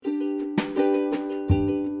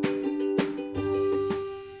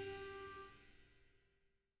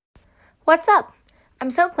What's up? I'm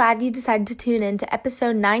so glad you decided to tune in to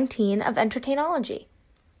episode 19 of Entertainology.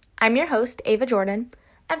 I'm your host, Ava Jordan,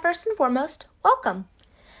 and first and foremost, welcome.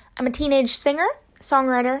 I'm a teenage singer,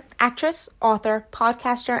 songwriter, actress, author,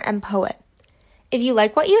 podcaster, and poet. If you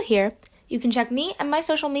like what you hear, you can check me and my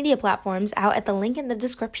social media platforms out at the link in the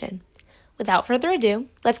description. Without further ado,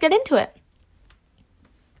 let's get into it.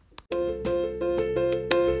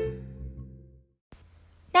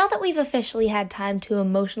 Now that we've officially had time to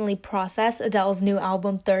emotionally process Adele's new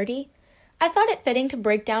album, 30, I thought it fitting to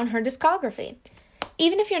break down her discography.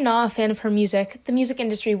 Even if you're not a fan of her music, the music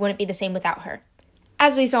industry wouldn't be the same without her,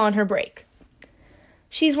 as we saw in her break.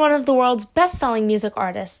 She's one of the world's best-selling music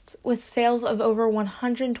artists, with sales of over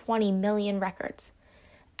 120 million records.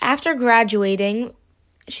 After graduating,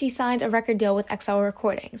 she signed a record deal with XL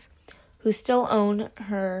Recordings, who still own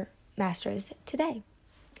her masters today.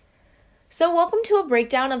 So welcome to a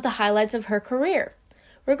breakdown of the highlights of her career.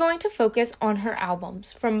 We're going to focus on her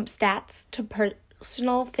albums, from stats to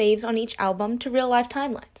personal faves on each album to real-life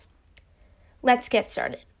timelines. Let's get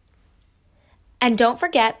started. And don't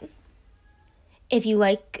forget, if you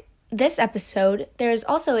like this episode, there is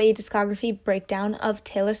also a discography breakdown of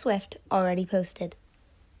Taylor Swift already posted.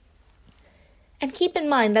 And keep in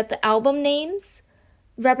mind that the album names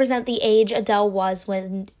represent the age Adele was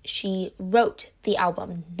when she wrote the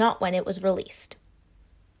album, not when it was released.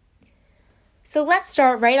 So let's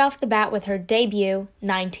start right off the bat with her debut,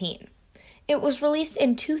 19. It was released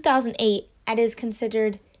in 2008 and is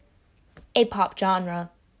considered a pop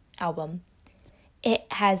genre album. It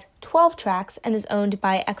has 12 tracks and is owned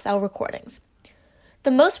by XL Recordings.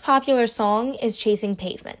 The most popular song is Chasing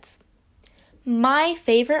Pavements. My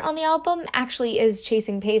favorite on the album actually is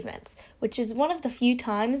Chasing Pavements, which is one of the few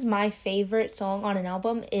times my favorite song on an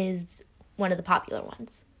album is one of the popular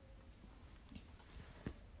ones.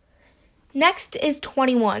 Next is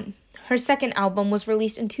 21. Her second album was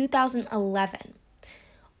released in 2011.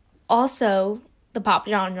 Also the pop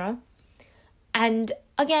genre. And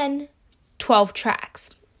again, 12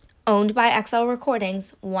 tracks, owned by XL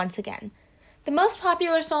Recordings once again. The most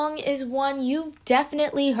popular song is one you've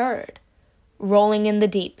definitely heard, Rolling in the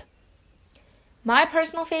Deep. My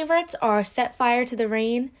personal favorites are Set Fire to the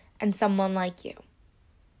Rain and Someone Like You.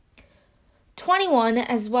 21,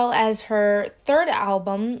 as well as her third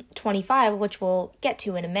album, 25, which we'll get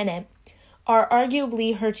to in a minute, are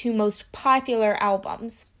arguably her two most popular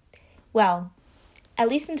albums. Well, at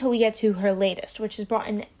least until we get to her latest, which has brought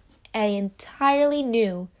in an entirely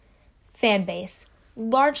new fan base,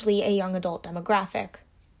 largely a young adult demographic,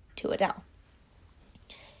 to Adele.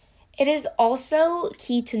 It is also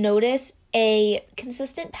key to notice a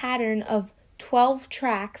consistent pattern of 12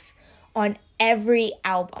 tracks on every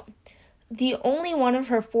album. The only one of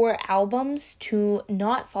her 4 albums to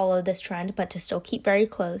not follow this trend, but to still keep very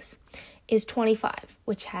close, is 25,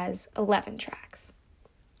 which has 11 tracks.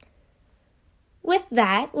 With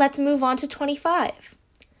that, let's move on to 25.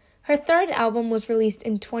 Her third album was released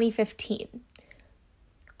in 2015.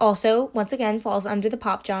 Also, once again, falls under the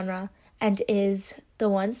pop genre and is the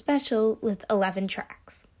one special with 11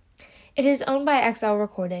 tracks. It is owned by XL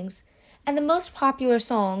Recordings, and the most popular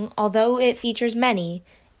song, although it features many,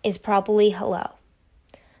 is probably Hello.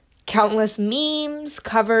 Countless memes,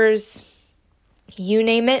 covers, you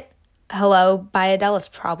name it, Hello by Adele has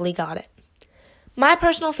probably got it. My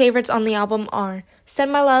personal favorites on the album are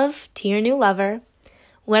Send My Love to Your New Lover,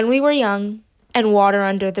 When We Were Young, and Water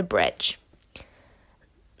Under the Bridge.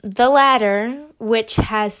 The latter, which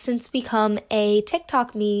has since become a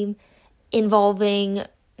TikTok meme involving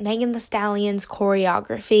Megan Thee Stallion's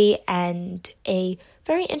choreography and a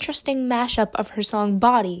very interesting mashup of her song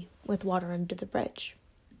Body with Water Under the Bridge.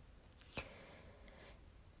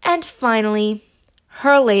 And finally,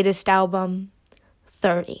 her latest album,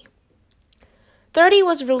 30. 30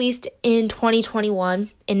 was released in 2021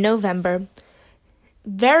 in November,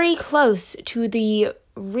 very close to the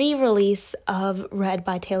re-release of Red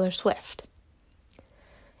by Taylor Swift.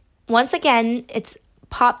 Once again, it's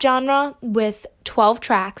pop genre with 12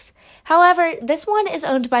 tracks. However, this one is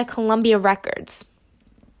owned by Columbia Records.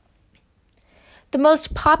 The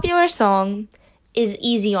most popular song is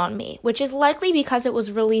Easy on Me, which is likely because it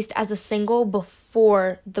was released as a single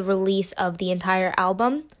before the release of the entire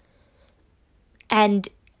album. And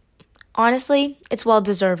honestly, it's well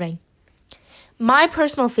deserving. My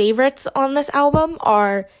personal favorites on this album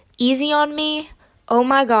are Easy on Me, Oh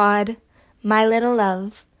My God, My Little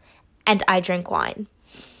Love, and I Drink Wine.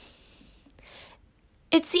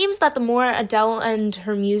 It seems that the more Adele and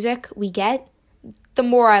her music we get, the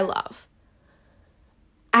more I love.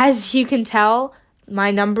 As you can tell, my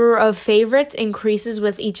number of favorites increases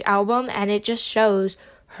with each album, and it just shows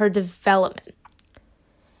her development.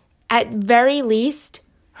 At very least,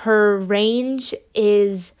 her range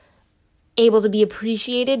is able to be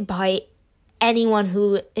appreciated by anyone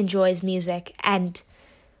who enjoys music. And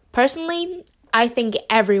personally, I think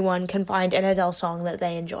everyone can find an Adele song that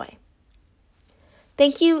they enjoy.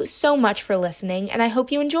 Thank you so much for listening, and I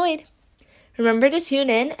hope you enjoyed. Remember to tune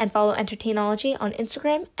in and follow Entertainology on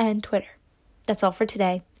Instagram and Twitter. That's all for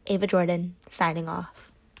today. Ava Jordan, signing off.